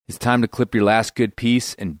It's time to clip your last good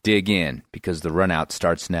piece and dig in, because the RunOut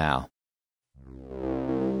starts now.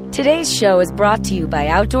 Today's show is brought to you by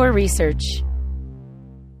Outdoor Research.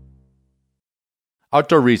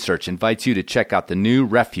 Outdoor Research invites you to check out the new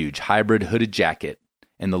Refuge hybrid hooded jacket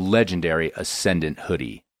and the legendary Ascendant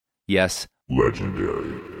hoodie. Yes,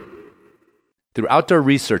 legendary. Through Outdoor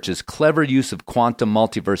Research's clever use of quantum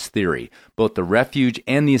multiverse theory, both the Refuge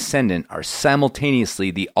and the Ascendant are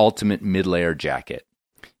simultaneously the ultimate mid-layer jacket.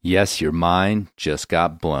 Yes, your mind just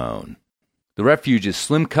got blown. The Refuge is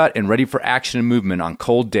slim cut and ready for action and movement on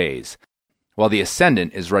cold days, while the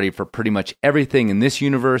Ascendant is ready for pretty much everything in this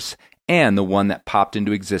universe and the one that popped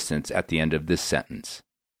into existence at the end of this sentence.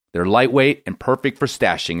 They're lightweight and perfect for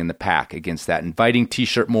stashing in the pack against that inviting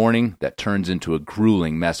t-shirt morning that turns into a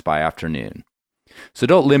grueling mess by afternoon. So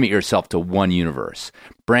don't limit yourself to one universe.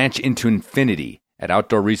 Branch into infinity at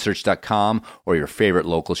OutdoorResearch.com or your favorite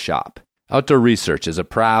local shop. Outdoor Research is a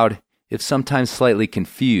proud, if sometimes slightly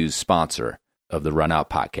confused, sponsor of the RunOut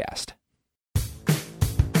podcast.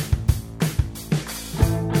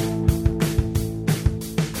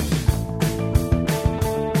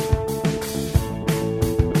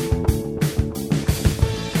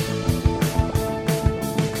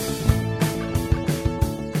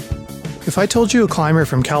 If I told you a climber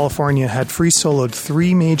from California had free soloed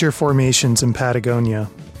 3 major formations in Patagonia,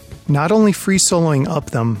 not only free soloing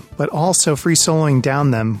up them, but also free soloing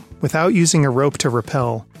down them without using a rope to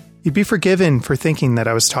rappel, you'd be forgiven for thinking that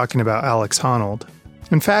I was talking about Alex Honnold.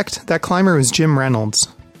 In fact, that climber was Jim Reynolds,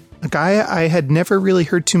 a guy I had never really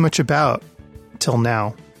heard too much about till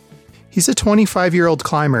now. He's a 25-year-old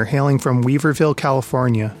climber hailing from Weaverville,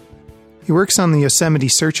 California. He works on the Yosemite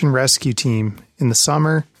Search and Rescue Team in the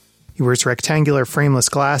summer. He wears rectangular frameless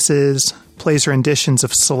glasses, plays renditions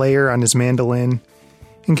of Slayer on his mandolin,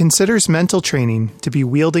 and considers mental training to be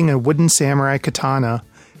wielding a wooden samurai katana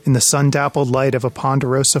in the sun-dappled light of a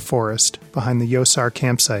ponderosa forest behind the Yosar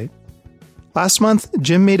campsite. Last month,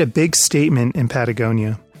 Jim made a big statement in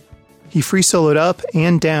Patagonia. He free soloed up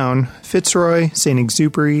and down Fitzroy, St.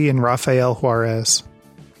 Exupery, and Rafael Juarez.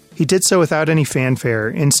 He did so without any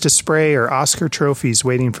fanfare, Insta-spray, or Oscar trophies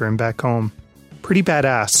waiting for him back home. Pretty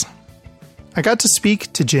badass. I got to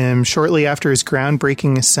speak to Jim shortly after his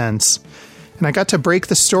groundbreaking ascents, and I got to break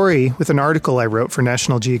the story with an article I wrote for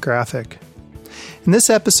National Geographic. In this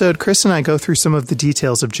episode, Chris and I go through some of the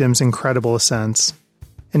details of Jim's incredible ascents.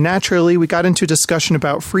 And naturally, we got into a discussion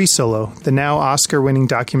about Free Solo, the now Oscar-winning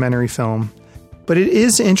documentary film. But it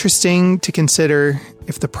is interesting to consider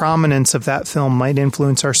if the prominence of that film might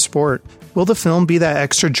influence our sport. Will the film be that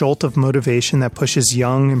extra jolt of motivation that pushes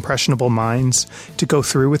young, impressionable minds to go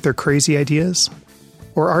through with their crazy ideas?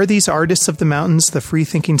 Or are these artists of the mountains the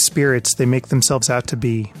free-thinking spirits they make themselves out to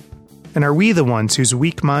be? And are we the ones whose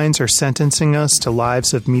weak minds are sentencing us to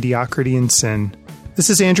lives of mediocrity and sin? This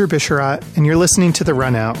is Andrew Bisharat, and you're listening to The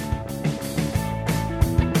RunOut.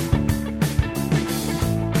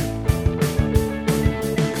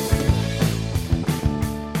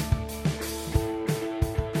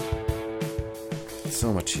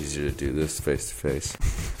 So much easier to do this face to face.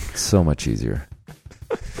 So much easier.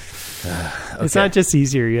 Okay. It's not just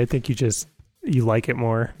easier. I think you like it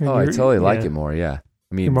more. Oh, I totally like it more. Yeah,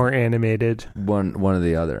 I mean, you're more animated. One or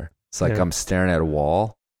the other. It's like I'm staring at a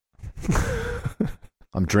wall.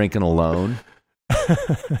 I'm drinking alone.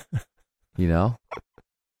 You know.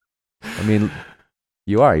 I mean,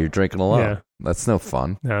 you're drinking alone. Yeah. That's no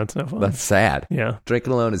fun. No, it's no fun. That's sad. Yeah,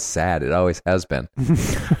 drinking alone is sad. It always has been.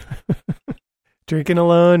 Drinking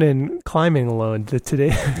alone and climbing alone.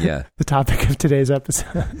 The topic of today's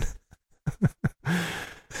episode.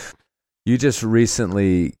 You just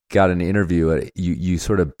recently got an interview. You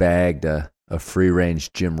sort of bagged a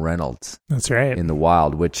free-range Jim Reynolds. That's right. In the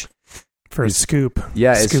wild, which for a scoop.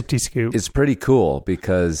 Yeah, scoop. It's pretty cool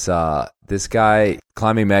because this guy,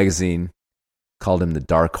 Climbing Magazine, called him the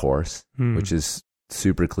Dark Horse, which is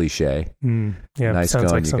super cliche. Yeah, nice sounds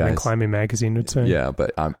going, like you something guys. Climbing Magazine would say. Yeah,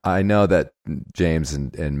 but I know that James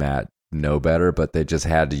and Matt know better, but they just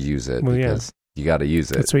had to use it because you got to use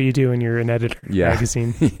it. That's what you do when you're an editor in a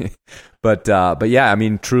magazine. But yeah, I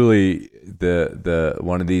mean, truly, the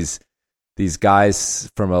one of these guys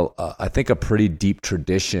from I think a pretty deep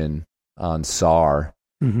tradition on SAR,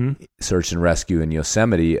 search and rescue in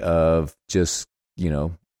Yosemite, of just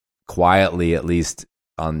quietly, at least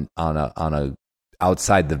on a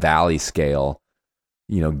outside the valley scale,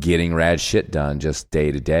 getting rad shit done just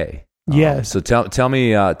day to day. Yeah. So tell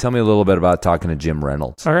me a little bit about talking to Jim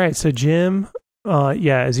Reynolds. All right. So Jim,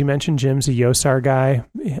 as you mentioned, Jim's a Yosar guy,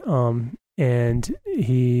 and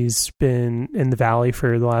he's been in the valley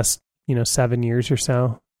for the last 7 years or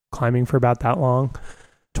so, climbing for about that long.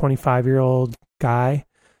 25-year-old guy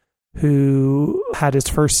who had his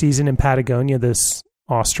first season in Patagonia this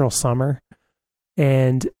austral summer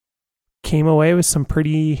and came away with some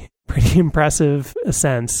pretty impressive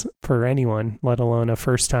ascents for anyone, let alone a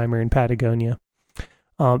first-timer in Patagonia.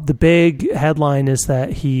 The big headline is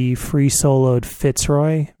that he free soloed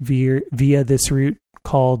Fitzroy via this route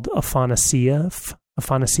called Afanasieff.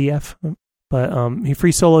 But he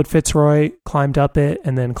free soloed Fitzroy, climbed up it,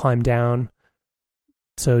 and then climbed down.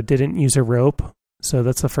 So didn't use a rope. So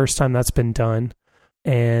that's the first time that's been done.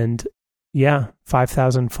 And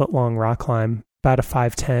 5,000 foot long rock climb, about a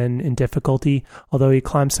 510 in difficulty, although he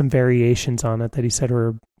climbed some variations on it that he said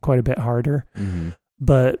were quite a bit harder. Mm-hmm.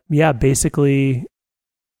 But basically,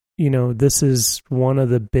 this is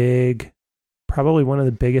probably one of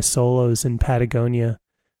the biggest solos in Patagonia,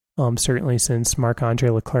 certainly since Marc-Andre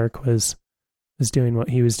Leclerc was doing what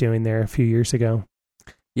he was doing there a few years ago.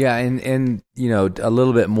 Yeah, and a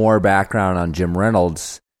little bit more background on Jim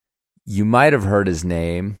Reynolds. You might have heard his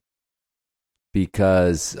name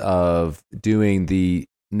because of doing the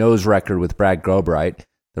nose record with Brad Gobright,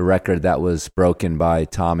 the record that was broken by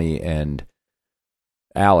Tommy and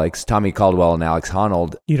Alex, Tommy Caldwell and Alex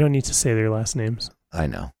Honnold. You don't need to say their last names. I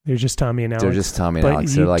know. They're just Tommy and Alex. They're just Tommy and but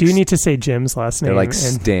Alex. You do need to say Jim's last name. They're like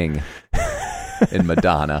Sting and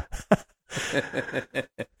Madonna. But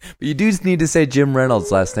you do need to say Jim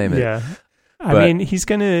Reynolds' last name. Yeah. I mean, he's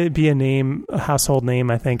going to be a household name,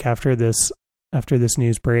 I think, after this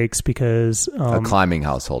news breaks because... a climbing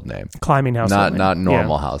household name. Climbing household name. Not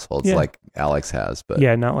normal households like Alex has. But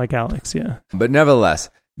not like Alex, But nevertheless,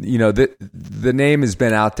 the name has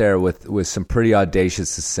been out there with some pretty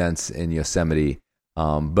audacious ascents in Yosemite,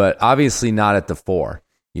 but obviously not at the 4.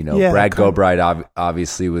 Brad Gobright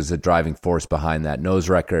obviously was a driving force behind that nose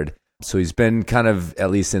record. So he's been kind of, at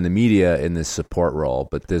least in the media, in this support role,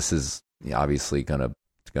 but this is obviously gonna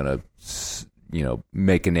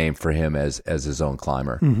make a name for him as his own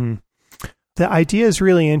climber. Mm-hmm. The idea is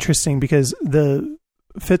really interesting because the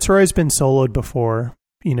Fitzroy's been soloed before.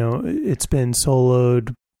 It's been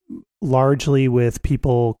soloed largely with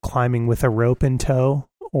people climbing with a rope in tow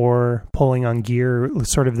or pulling on gear,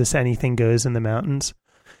 sort of this anything goes in the mountains.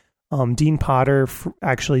 Dean Potter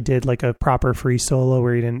actually did like a proper free solo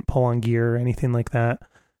where he didn't pull on gear or anything like that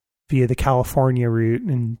via the California route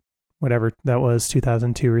in whatever that was,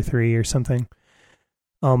 2002 or 3 or something.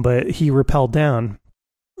 But he rappelled down,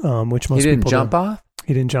 which most people... He didn't jump off?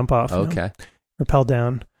 He didn't jump off. Okay. No. Rappelled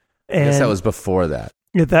down. And I guess that was before that.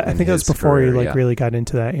 Yeah, I think that was before he really got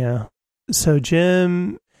into that, yeah. So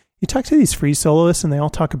Jim, you talk to these free soloists and they all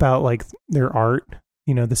talk about like their art.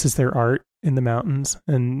 This is their art in the mountains.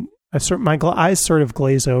 And my eyes sort of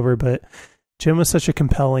glaze over, but Jim was such a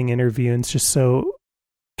compelling interview and it's just so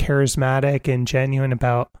charismatic and genuine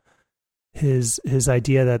about his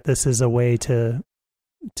idea that this is a way to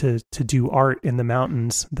do art in the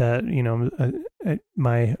mountains that,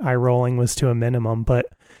 my eye rolling was to a minimum, but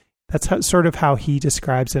that's sort of how he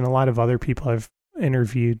describes it. And a lot of other people I've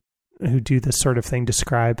interviewed who do this sort of thing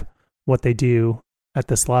describe what they do at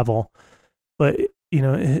this level. But,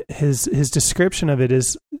 his description of it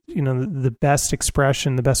is, the best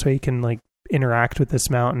expression, the best way you can like interact with this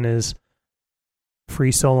mountain is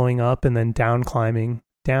free soloing up and then down climbing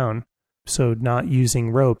down. So not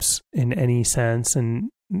using ropes in any sense.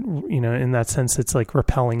 And, in that sense, it's like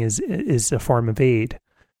rappelling is a form of aid.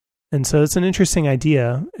 And so it's an interesting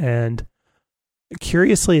idea. And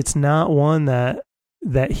curiously, it's not one that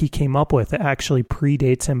he came up with. It actually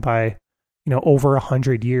predates him by, over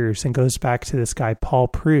 100 years and goes back to this guy, Paul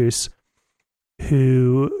Pruce,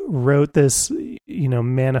 who wrote this,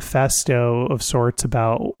 manifesto of sorts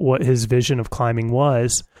about what his vision of climbing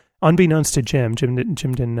was, unbeknownst to Jim. Jim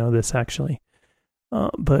didn't know this actually.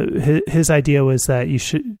 But his idea was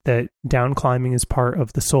that down climbing is part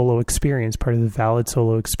of the solo experience, part of the valid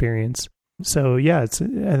solo experience. So I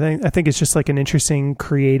think it's just like an interesting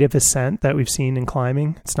creative ascent that we've seen in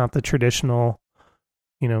climbing. It's not the traditional,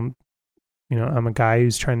 I'm a guy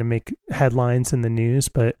who's trying to make headlines in the news,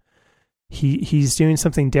 but he's doing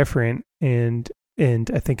something different, and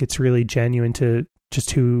I think it's really genuine to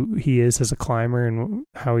just who he is as a climber and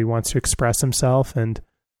how he wants to express himself, and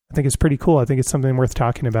I think it's pretty cool. I think it's something worth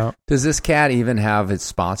talking about. Does this cat even have its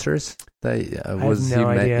sponsors? I have no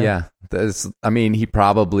idea. Yeah. He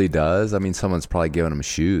probably does. Someone's probably giving him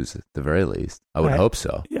shoes at the very least. I would hope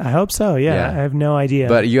so. I hope so, yeah. I have no idea.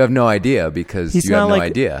 But you have no idea because you have no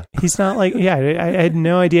idea. He's not like, I had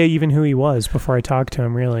no idea even who he was before I talked to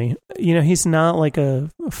him, really. He's not like a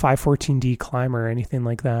 514D climber or anything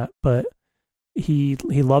like that, but he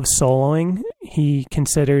loves soloing. He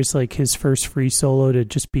considers like his first free solo to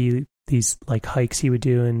just be these like hikes he would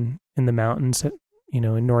do in the mountains,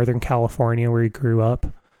 in Northern California where he grew up,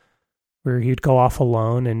 where he'd go off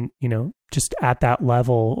alone and, just at that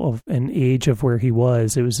level of an age of where he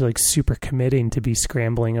was, it was like super committing to be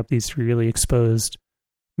scrambling up these really exposed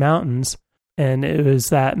mountains. And it was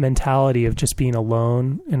that mentality of just being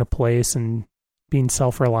alone in a place and being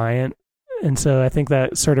self-reliant. And so I think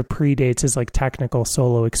that sort of predates his like technical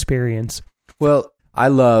solo experience. Well, I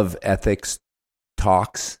love ethics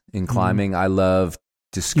talks in climbing. I love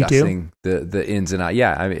discussing the ins and outs.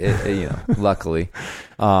 Yeah, I mean, luckily,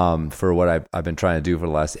 for what I've been trying to do for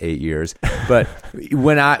the last 8 years. But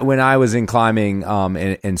when I was in climbing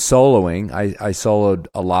and soloing, I soloed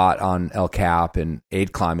a lot on El Cap and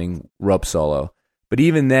aid climbing, rope solo. But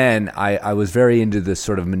even then, I was very into the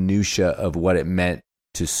sort of minutia of what it meant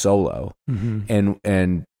to solo,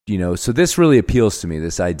 and so this really appeals to me.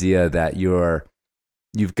 This idea that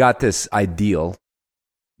you've got this ideal.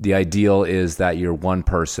 The ideal is that you're one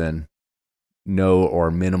person, no or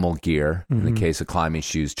minimal gear. In the case of climbing,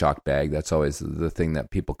 shoes, chalk bag. That's always the thing that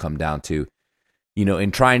people come down to. In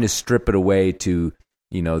trying to strip it away to,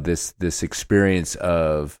 this experience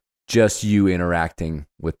of just you interacting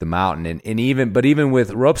with the mountain. And even with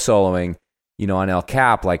rope soloing, on El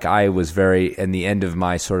Cap, like I was very, in the end of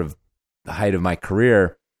my sort of height of my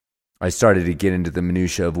career, I started to get into the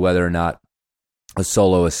minutia of whether or not a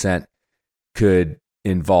solo ascent could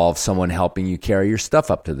involve someone helping you carry your stuff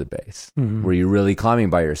up to the base. Were you really climbing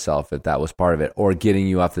by yourself, if that was part of it, or getting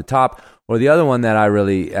you off the top? Or the other one that I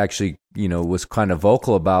really actually, was kind of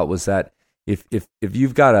vocal about was that if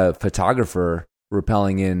you've got a photographer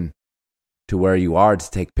rappelling in to where you are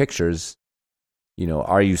to take pictures,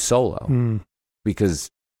 are you solo? Because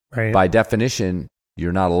by definition,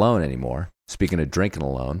 you're not alone anymore. Speaking of drinking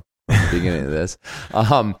alone, at the beginning of this,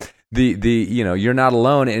 you're not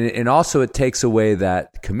alone, and also it takes away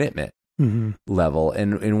that commitment level.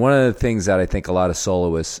 And one of the things that I think a lot of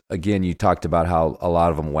soloists, again, you talked about how a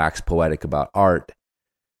lot of them wax poetic about art.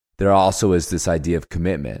 There also is this idea of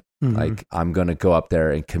commitment. Like, I'm going to go up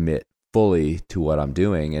there and commit fully to what I'm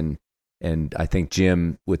doing. And I think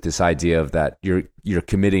Jim, with this idea of that you're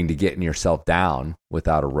committing to getting yourself down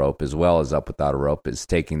without a rope as well as up without a rope, is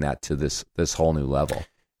taking that to this whole new level.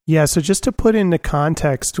 Yeah, so just to put into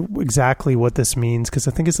context exactly what this means, because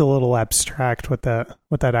I think it's a little abstract what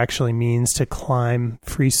that actually means to climb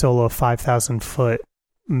free solo a 5,000 foot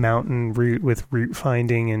mountain route with route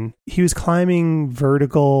finding. And he was climbing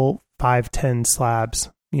vertical 510 slabs,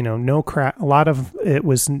 no crack. A lot of it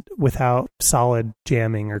was without solid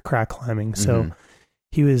jamming or crack climbing. So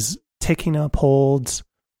he was ticking up holds,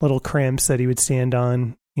 little crimps that he would stand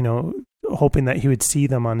on, hoping that he would see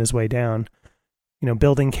them on his way down.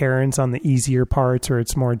 Building cairns on the easier parts, or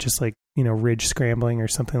it's more just like, ridge scrambling or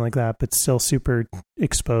something like that, but still super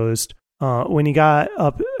exposed. When he got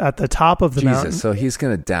up at the top of the mountain. So he's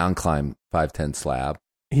going to down climb 510 slab.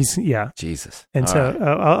 Jesus. And all so right.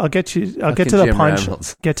 I'll get to the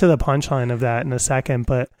punchline of that in a second,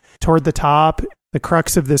 but toward the top, the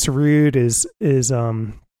crux of this route is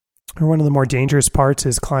or one of the more dangerous parts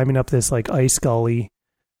is climbing up this like ice gully,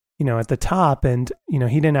 at the top. And, he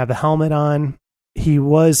didn't have the helmet on. He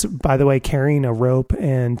was, by the way, carrying a rope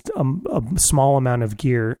and a small amount of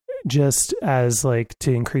gear just as like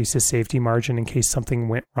to increase his safety margin in case something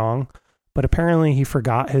went wrong. But apparently he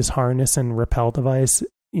forgot his harness and rappel device,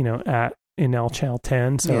 in El Chal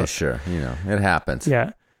 10. So yeah, sure. It happens.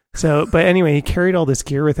 Yeah. So, but anyway, he carried all this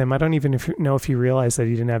gear with him. I don't even know if he realized that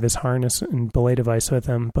he didn't have his harness and belay device with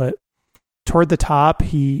him. But toward the top,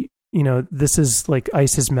 this is like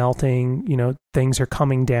ice is melting, things are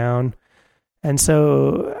coming down. And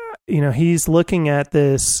so, he's looking at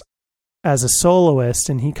this as a soloist,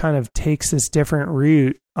 and he kind of takes this different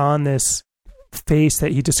route on this face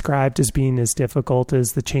that he described as being as difficult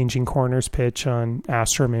as the changing corners pitch on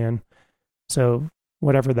Astroman. So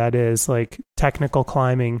whatever that is, like technical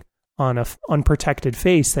climbing on a unprotected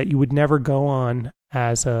face that you would never go on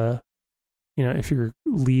as a, if you're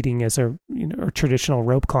leading as a traditional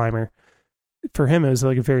rope climber. For him, it was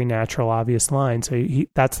like a very natural, obvious line. So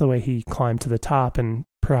that's the way he climbed to the top, and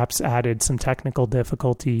perhaps added some technical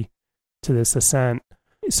difficulty to this ascent.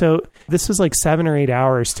 So this was like 7 or 8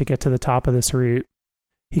 hours to get to the top of this route.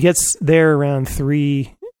 He gets there around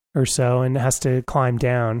 3 or so and has to climb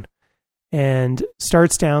down, and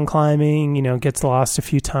starts down climbing, gets lost a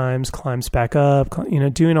few times, climbs back up,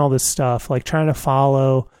 doing all this stuff, like trying to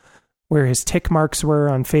follow where his tick marks were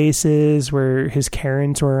on faces, where his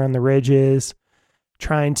cairns were on the ridges,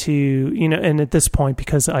 trying to, and at this point,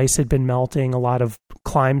 because ice had been melting, a lot of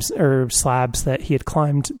climbs or slabs that he had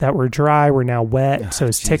climbed that were dry were now wet. So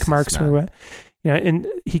his tick marks were wet. and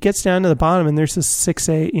he gets down to the bottom, and there's this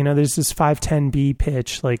 6A, there's this 510B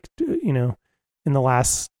pitch, like, in the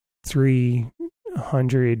last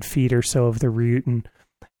 300 feet or so of the route, and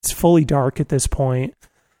it's fully dark at this point.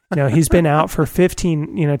 He's been out for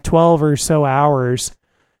 12 or so hours.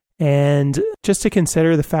 And just to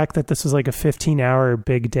consider the fact that this was like a 15-hour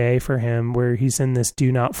big day for him where he's in this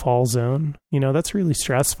do not fall zone, that's really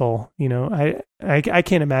stressful. I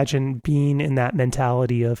can't imagine being in that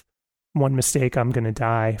mentality of one mistake, I'm going to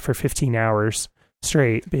die for 15 hours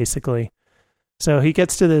straight, basically. So he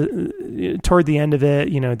gets to toward the end of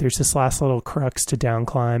it, there's this last little crux to down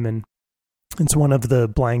climb, and it's one of the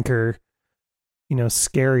blanker,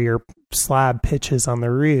 scarier slab pitches on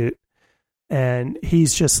the route. And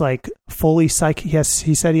he's just like fully he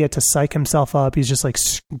said he had to psych himself up. He's just like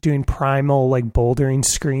doing primal, like bouldering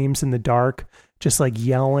screams in the dark, just like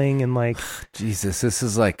yelling and like, Jesus, this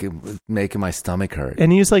is like making my stomach hurt.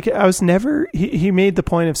 And he was like, he made the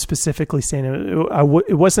point of specifically saying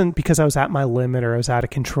it wasn't because I was at my limit or I was out of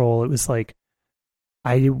control. It was like,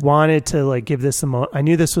 I wanted to like give this I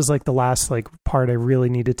knew this was like the last like part I really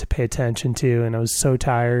needed to pay attention to. And I was so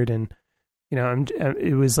tired, and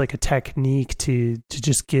it was like a technique to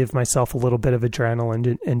just give myself a little bit of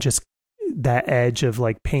adrenaline and just that edge of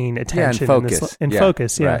like paying attention and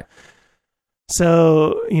focus. Yeah. Right.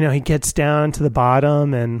 So, he gets down to the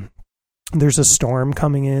bottom, and there's a storm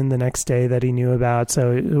coming in the next day that he knew about.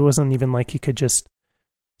 So it wasn't even like he could just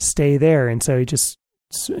stay there. And so he just,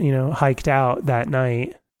 hiked out that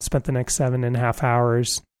night, spent the next 7.5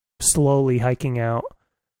 hours slowly hiking out,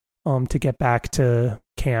 to get back to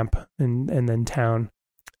camp and then town.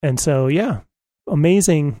 And so, yeah,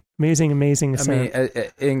 amazing ascent. I mean,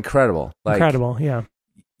 incredible. Incredible. Yeah.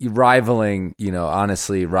 Rivaling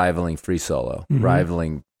free solo,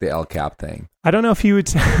 rivaling the El Cap thing. I don't know if you would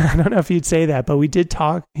say that, but we did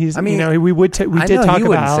talk. We did talk about you wouldn't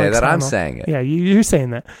say that. Arnold. I'm saying it. Yeah. You're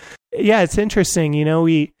saying that. Yeah. It's interesting.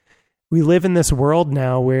 We live in this world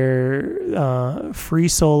now where free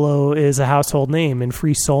solo is a household name, and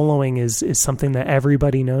free soloing is something that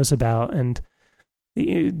everybody knows about. And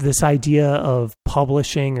this idea of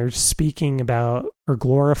publishing or speaking about or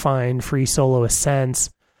glorifying free solo ascents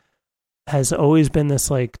has always been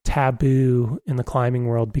this like taboo in the climbing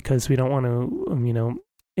world, because we don't want to,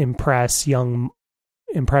 impress young,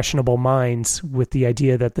 impressionable minds with the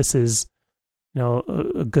idea that this is,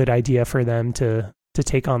 a good idea for them to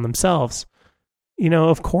take on themselves.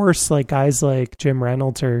 Of course, like guys like Jim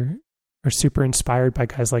Reynolds are super inspired by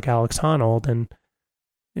guys like Alex Honnold and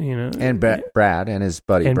Brad and his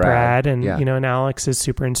buddy Brad. And Alex is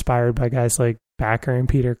super inspired by guys like Backer and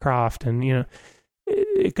Peter Croft, and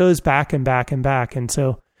it goes back and back and back. And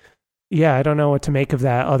so, yeah, I don't know what to make of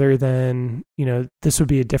that other than, this would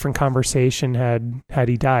be a different conversation had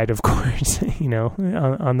he died, of course,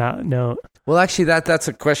 on that note. Well, actually, that's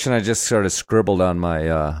a question I just sort of scribbled on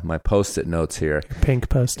my Post-it notes here. Your pink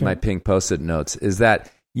Post-it. My pink Post-it notes is that,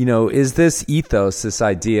 is this ethos, this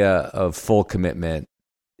idea of full commitment,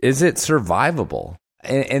 is it survivable?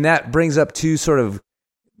 And that brings up two sort of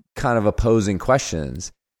kind of opposing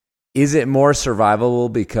questions. Is it more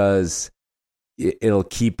survivable because it'll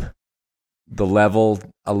keep the level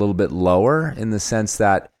a little bit lower, in the sense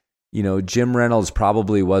that, Jim Reynolds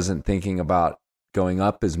probably wasn't thinking about going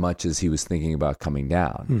up as much as he was thinking about coming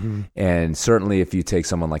down. Mm-hmm. And certainly if you take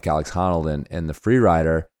someone like Alex Honnold and the free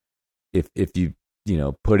rider, if you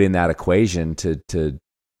put in that equation to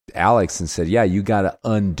Alex and said, yeah, you got to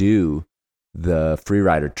undo the free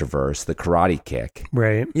rider traverse, the karate kick.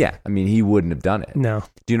 Right. Yeah. I mean, he wouldn't have done it. No.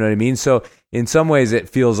 Do you know what I mean? So in some ways it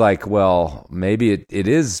feels like, well, maybe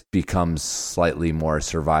it becomes slightly more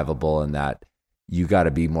survivable, in that you got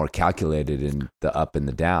to be more calculated in the up and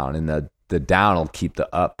the down, and the down will keep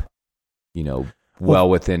the up, well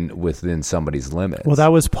within somebody's limits. Well,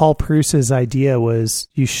 that was Paul Pruse's idea, was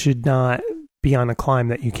you should not be on a climb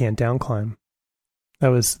that you can't down climb. That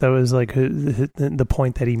was like the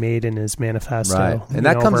point that he made in his manifesto. Right. And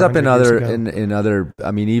that comes up in other,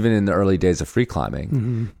 I mean, even in the early days of free climbing,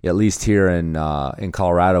 mm-hmm. at least here in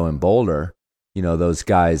Colorado and Boulder, those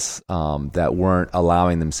guys that weren't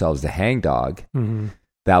allowing themselves to hang dog, mm-hmm.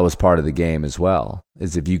 that was part of the game as well.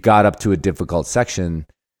 Is if you got up to a difficult section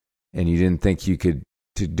and you didn't think you could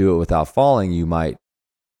to do it without falling,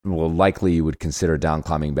 likely you would consider down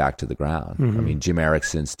climbing back to the ground. Mm-hmm. I mean, Jim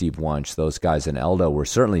Erickson, Steve Wunsch, those guys in Eldo were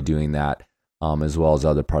certainly doing that, as well as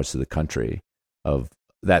other parts of the country of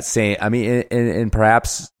that same. I mean, and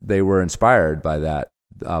perhaps they were inspired by that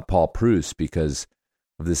Paul Pruse, because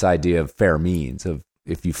of this idea of fair means of,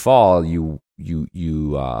 if you fall, you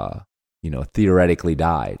theoretically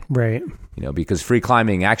died. Right. Because free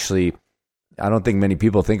climbing actually, I don't think many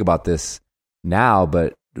people think about this now,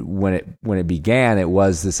 but when it began, it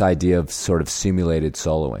was this idea of sort of simulated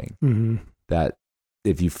soloing. Mm-hmm. That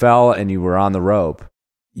if you fell and you were on the rope,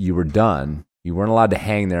 you were done. You weren't allowed to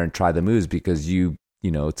hang there and try the moves because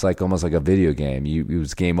it's like almost like a video game. It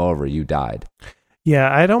was game over. You died.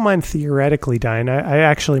 Yeah, I don't mind theoretically dying. I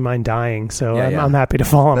actually mind dying, so I'm happy to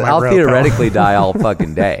fall on my rope. I'll theoretically die all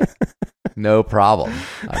fucking day. No problem.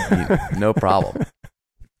 No problem.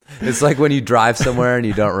 It's like when you drive somewhere and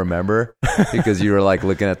you don't remember because you were like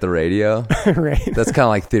looking at the radio. Right. That's kind of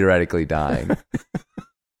like theoretically dying.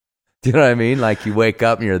 Do you know what I mean? Like you wake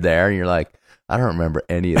up and you're there and you're like, I don't remember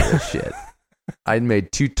any of this shit. I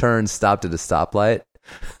made 2 turns, stopped at a stoplight.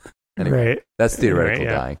 Anyway, right. That's theoretical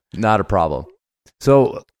dying. Not a problem.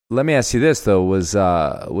 So let me ask you this though: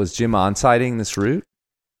 was Jim on-sighting this route?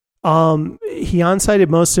 He on-sighted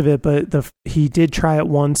most of it, but he did try it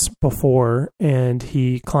once before, and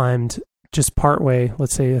he climbed just partway,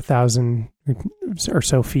 let's say 1,000 or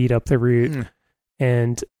so feet up the route,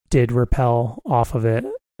 and did rappel off of it.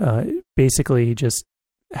 Basically, he just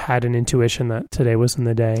had an intuition that today wasn't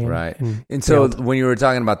the day, right? And so when you were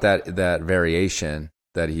talking about that variation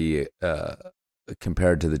that he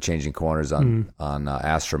compared to the changing corners on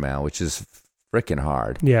Astroman, which is freaking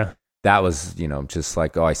hard. Yeah. That was, just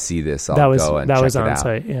like, I see this. I'll go and check it out. That was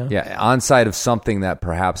on-site, yeah. Yeah, on-site of something that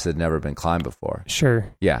perhaps had never been climbed before.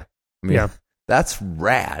 Sure. Yeah. I mean, that's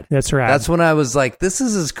rad. That's rad. That's when I was like, this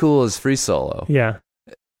is as cool as free solo. Yeah.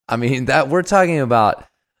 I mean, we're talking about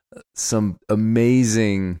some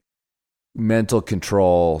amazing mental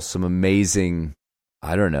control, some amazing,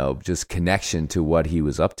 I don't know, just connection to what he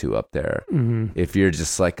was up to up there. Mm-hmm. If you're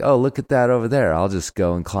just like, oh, look at that over there, I'll just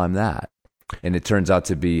go and climb that. And it turns out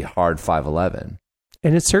to be hard 511.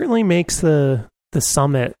 And it certainly makes the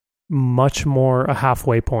summit much more a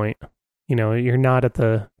halfway point. You're not at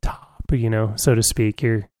the top, so to speak.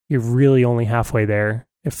 You're really only halfway there,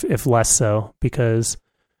 if less so, because,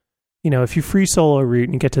 if you free solo a route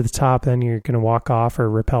and you get to the top, then you're going to walk off or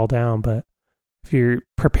rappel down. But if you're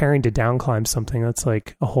preparing to down climb something, that's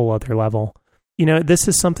like a whole other level. This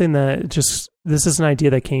is something this is an idea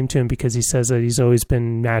that came to him because he says that he's always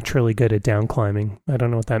been naturally good at down climbing. I don't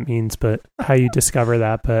know what that means, but how you discover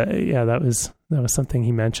that. But yeah, that was something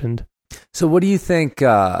he mentioned. So what do you think?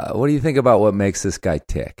 What do you think about what makes this guy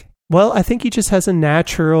tick? Well, I think he just has a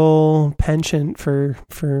natural penchant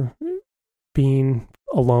for being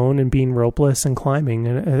alone and being ropeless and climbing.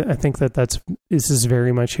 And I think this is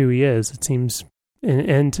very much who he is. It seems.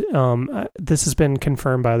 And this has been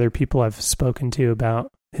confirmed by other people I've spoken to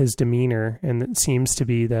about his demeanor, and it seems to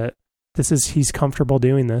be that he's comfortable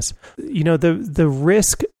doing this. The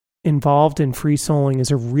risk involved in free soloing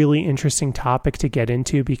is a really interesting topic to get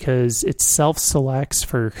into because it self-selects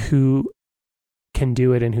for who can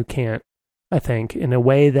do it and who can't, I think, in a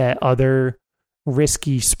way that other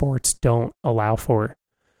risky sports don't allow for.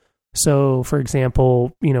 So, for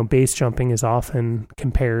example, base jumping is often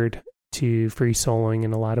compared to free soloing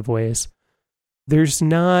in a lot of ways. There's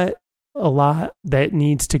not a lot that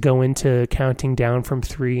needs to go into counting down from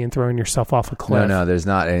 3 and throwing yourself off a cliff. No, there's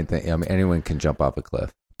not anything. I mean, anyone can jump off a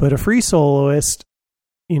cliff. But a free soloist,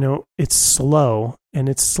 it's slow, and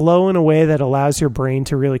it's slow in a way that allows your brain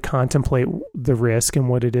to really contemplate the risk and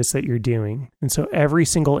what it is that you're doing. And so every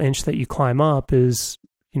single inch that you climb up is,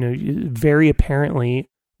 very apparently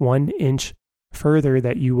 1 inch further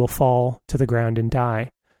that you will fall to the ground and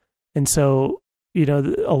die. And so,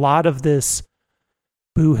 a lot of this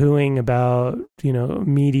boo-hooing about,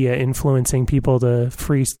 media influencing people to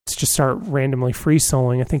just start randomly free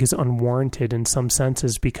soloing, I think is unwarranted in some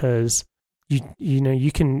senses because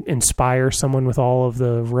you can inspire someone with all of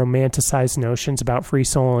the romanticized notions about free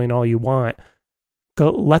soloing all you want. Go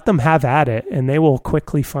let them have at it, and they will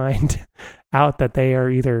quickly find out that they are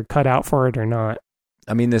either cut out for it or not.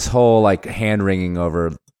 I mean, this whole like hand wringing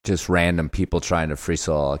over just random people trying to free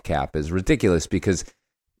solo a cap is ridiculous because,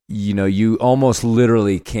 you almost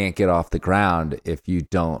literally can't get off the ground if you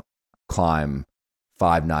don't climb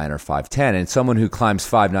 5'9" or 5'10". And someone who climbs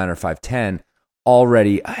 5'9" or 5'10"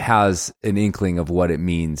 already has an inkling of what it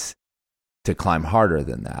means to climb harder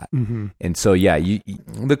than that. Mm-hmm. And so,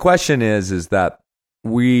 the question is that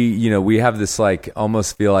we have this like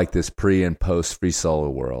almost feel like this pre and post free solo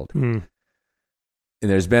world. Mm. And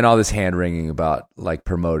there's been all this hand wringing about like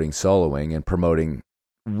promoting soloing and promoting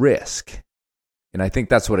risk. And I think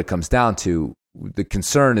that's what it comes down to. The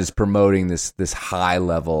concern is promoting this high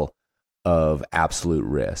level of absolute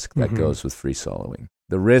risk that goes with free soloing.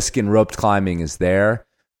 The risk in roped climbing is there,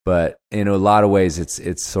 but in a lot of ways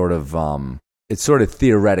it's sort of it's sort of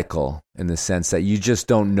theoretical in the sense that you just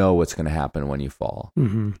don't know what's going to happen when you fall.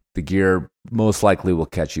 Mm-hmm. The gear most likely will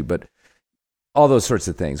catch you, but all those sorts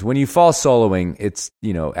of things. When you fall soloing, it's,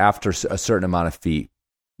 after a certain amount of feet,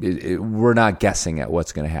 we're not guessing at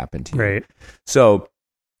what's going to happen to you. Right. So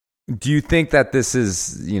do you think that this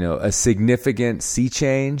is, a significant sea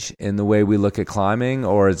change in the way we look at climbing,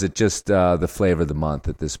 or is it just the flavor of the month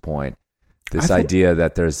at this point? This idea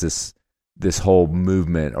that there's this whole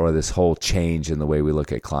movement or this whole change in the way we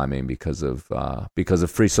look at climbing because of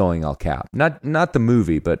free soloing El Cap, not the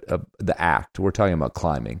movie, but the act. We're talking about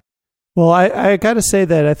climbing. Well, I got to say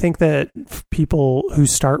that I think that people who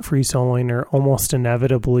start free soloing are almost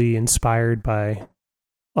inevitably inspired by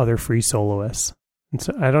other free soloists. And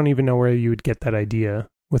so I don't even know where you would get that idea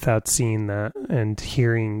without seeing that and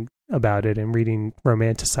hearing about it and reading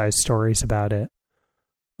romanticized stories about it.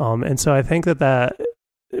 And so I think that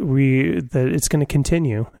it's going to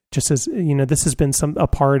continue, just as, this has been a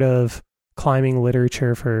part of climbing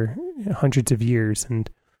literature for hundreds of years, and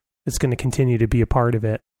it's going to continue to be a part of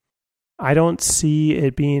it. I don't see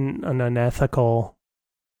it being an unethical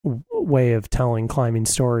way of telling climbing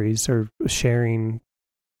stories or sharing,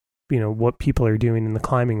 what people are doing in the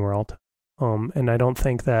climbing world. And I don't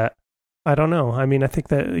think that, I don't know. I mean, I think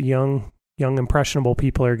that young impressionable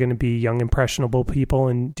people are going to be young impressionable people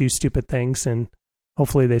and do stupid things, and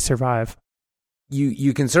hopefully they survive.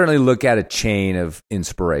 You can certainly look at a chain of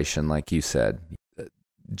inspiration, like you said.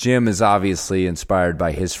 Jim is obviously inspired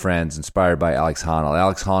by his friends, inspired by Alex Honnold.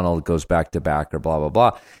 Alex Honnold goes back to Backer, blah, blah,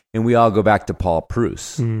 blah. And we all go back to Paul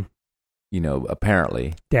Proust,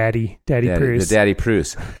 apparently. Daddy Proust. The Daddy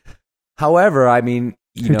Proust. However, I mean,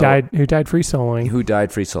 who died free soloing. Who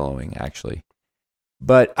died free soloing, actually.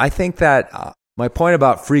 But I think that my point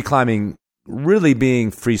about free climbing really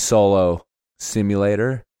being free solo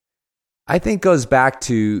simulator, I think goes back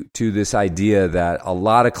to this idea that a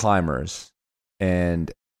lot of climbers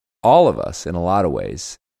and all of us in a lot of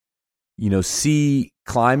ways, see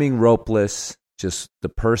climbing ropeless, just the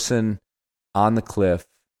person on the cliff,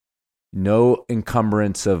 no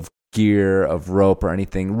encumbrance of gear, of rope or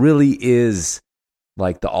anything, really is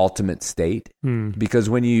like the ultimate state. Because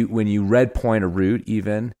when you red point a route,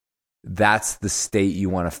 even, that's the state you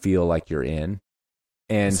want to feel like you're in.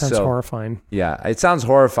 And it sounds horrifying. Yeah, it sounds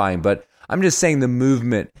horrifying, but I'm just saying the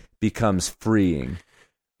movement becomes freeing.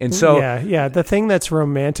 And so yeah, the thing that's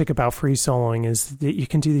romantic about free soloing is that you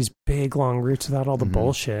can do these big long routes without all the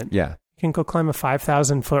bullshit. Yeah. You can go climb a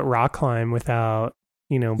 5,000 foot rock climb without,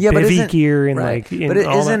 bivy gear and right. But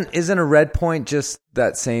isn't a red point just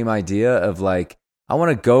that same idea of like, I want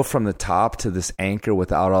to go from the top to this anchor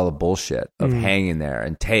without all the bullshit of hanging there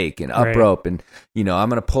and take and up rope and, I'm going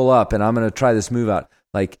to pull up and I'm going to try this move out.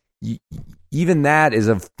 Like, even that is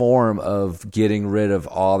a form of getting rid of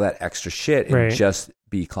all that extra shit and just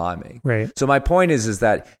be climbing. Right. So my point is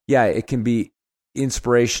that, yeah, it can be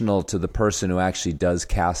inspirational to the person who actually does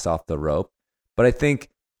cast off the rope. But I think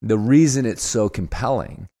the reason it's so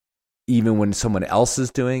compelling, even when someone else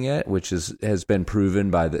is doing it, which has been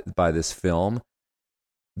proven by this film,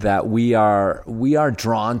 that we are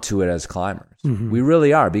drawn to it as climbers. We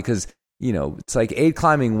really are, because, it's like aid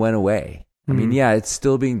climbing went away. I mean, yeah, it's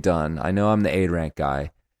still being done. I know I'm the aid rank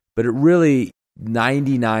guy, but it really,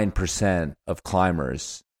 99% of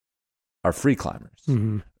climbers are free climbers,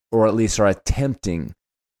 or at least are attempting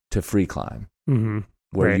to free climb,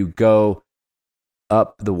 where you go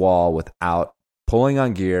up the wall without pulling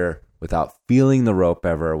on gear, without feeling the rope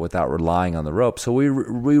ever, without relying on the rope. So we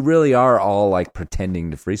really are all like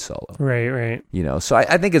pretending to free solo. Right. So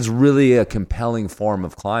I think it's really a compelling form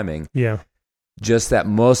of climbing. Yeah. Just that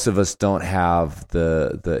most of us don't have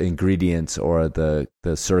the ingredients or the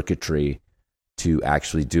circuitry to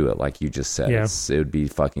actually do it, like you just said. Yeah. It would be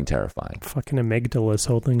fucking terrifying. Fucking amygdala's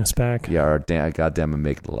holding us back. Yeah, our goddamn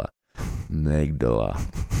amygdala.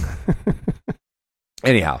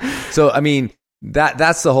 Anyhow, so I mean,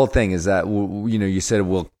 that's the whole thing, is that, you said,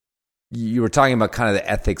 you were talking about kind of the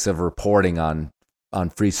ethics of reporting on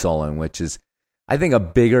free soloing, which is, I think, a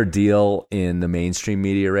bigger deal in the mainstream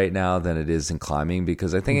media right now than it is in climbing,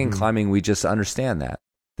 because I think in climbing we just understand that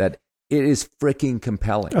it is freaking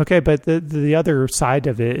compelling. Okay, but the other side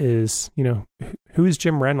of it is, who is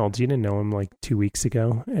Jim Reynolds? You didn't know him like 2 weeks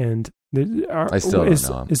ago, and I still don't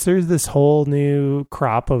know him. Is there this whole new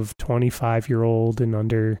crop of 25-year-old and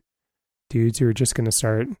under dudes who are just going to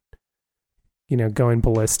start, going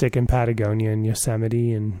ballistic in Patagonia and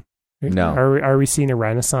Yosemite? And no, are we seeing a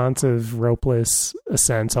renaissance of ropeless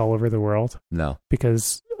ascents all over the world? No,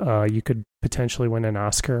 because you could potentially win an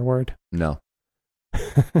Oscar award. No.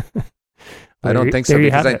 I don't think so,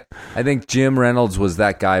 because I think Jim Reynolds was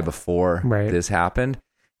that guy before this happened,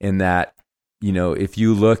 in that, if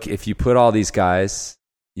you put all these guys,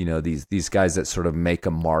 these guys that sort of make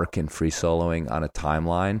a mark in free soloing on a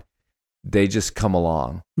timeline, they just come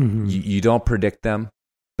along. Mm-hmm. You don't predict them.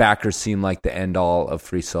 Backer seemed like the end all of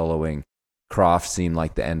free soloing. Croft seemed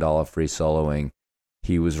like the end all of free soloing.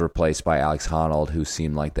 He was replaced by Alex Honnold, who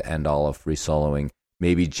seemed like the end all of free soloing.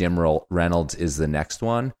 Maybe Jim Reynolds is the next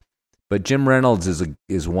one. But Jim Reynolds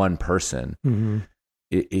is one person. Mm-hmm.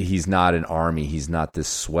 He's not an army. He's not this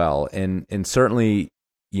swell. And certainly,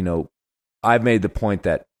 I've made the point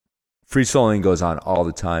that free soloing goes on all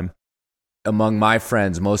the time. Among my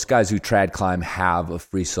friends, most guys who trad climb have a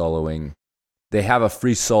free soloing. They have a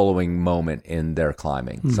free soloing moment in their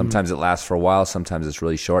climbing. Mm-hmm. Sometimes it lasts for a while. Sometimes it's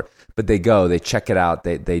really short. But they check it out.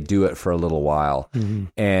 They do it for a little while. Mm-hmm.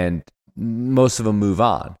 And most of them move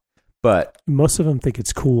on. But most of them think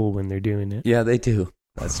it's cool when they're doing it. Yeah, they do.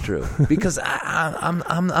 That's true. Because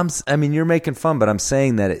I mean, you're making fun, but I'm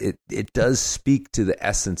saying that it does speak to the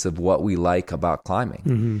essence of what we like about climbing.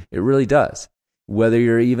 Mm-hmm. It really does. Whether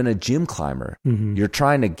you're even a gym climber, mm-hmm. you're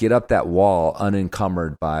trying to get up that wall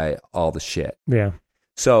unencumbered by all the shit. Yeah.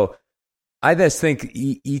 So I just think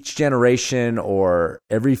each generation or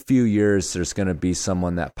every few years, there's going to be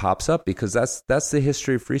someone that pops up, because that's the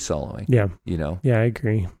history of free soloing. Yeah. Yeah, I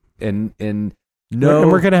agree. And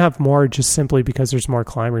we're going to have more just simply because there's more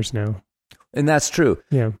climbers now. And that's true.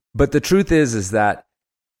 Yeah. But the truth is that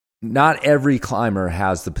not every climber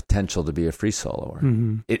has the potential to be a free soloer.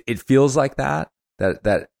 Mm-hmm. It feels like that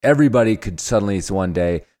everybody could suddenly one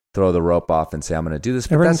day throw the rope off and say, I'm going to do this.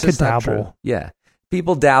 But everyone that's just could not dabble. True. Yeah.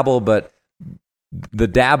 People dabble, but the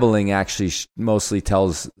dabbling actually mostly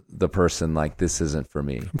tells the person, like, this isn't for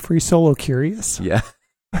me. I'm free solo curious. Yeah.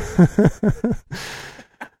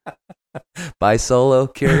 By solo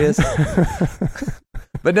curious.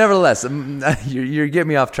 But nevertheless, you're getting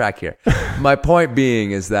me off track here. My point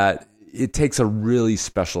being is that it takes a really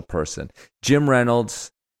special person. Jim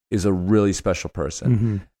Reynolds is a really special person.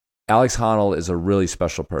 Mm-hmm. Alex Honnold is a really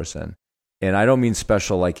special person. And I don't mean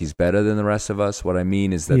special like he's better than the rest of us. What I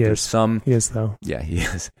mean is that there's some... He is, though. Yeah, he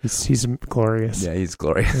is. He's glorious. Yeah, he's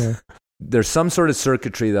glorious. Yeah. There's some sort of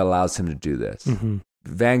circuitry that allows him to do this. Mm-hmm.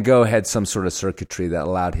 Van Gogh had some sort of circuitry that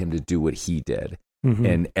allowed him to do what he did, mm-hmm.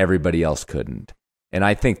 and everybody else couldn't. And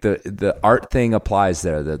I think the art thing applies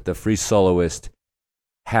there, that the free soloist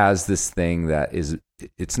has this thing that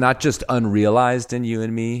it's not just unrealized in you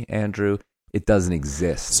and me, Andrew. It doesn't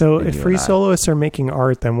exist. So if free soloists are making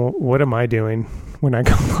art, then what am I doing when I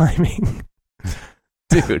go climbing?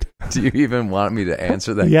 Dude, do you even want me to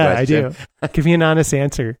answer that question? Yeah, I do. Give me an honest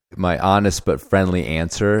answer. My honest but friendly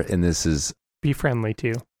answer, and this is... Be friendly,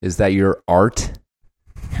 too. Is that your art,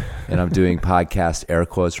 and I'm doing podcast air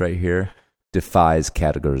quotes right here, defies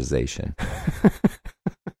categorization.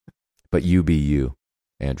 But you be you,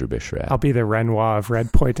 Andrew Bishrat. I'll be the Renoir of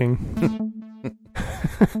red pointing.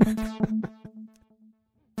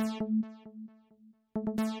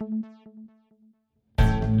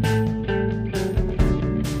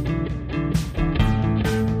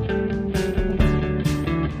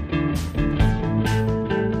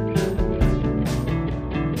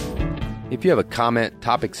 If you have a comment,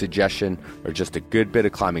 topic suggestion, or just a good bit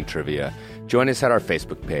of climbing trivia, join us at our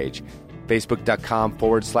Facebook page,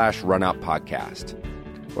 facebook.com/RunOut Podcast.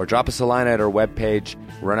 Or drop us a line at our webpage,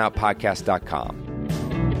 runoutpodcast.com.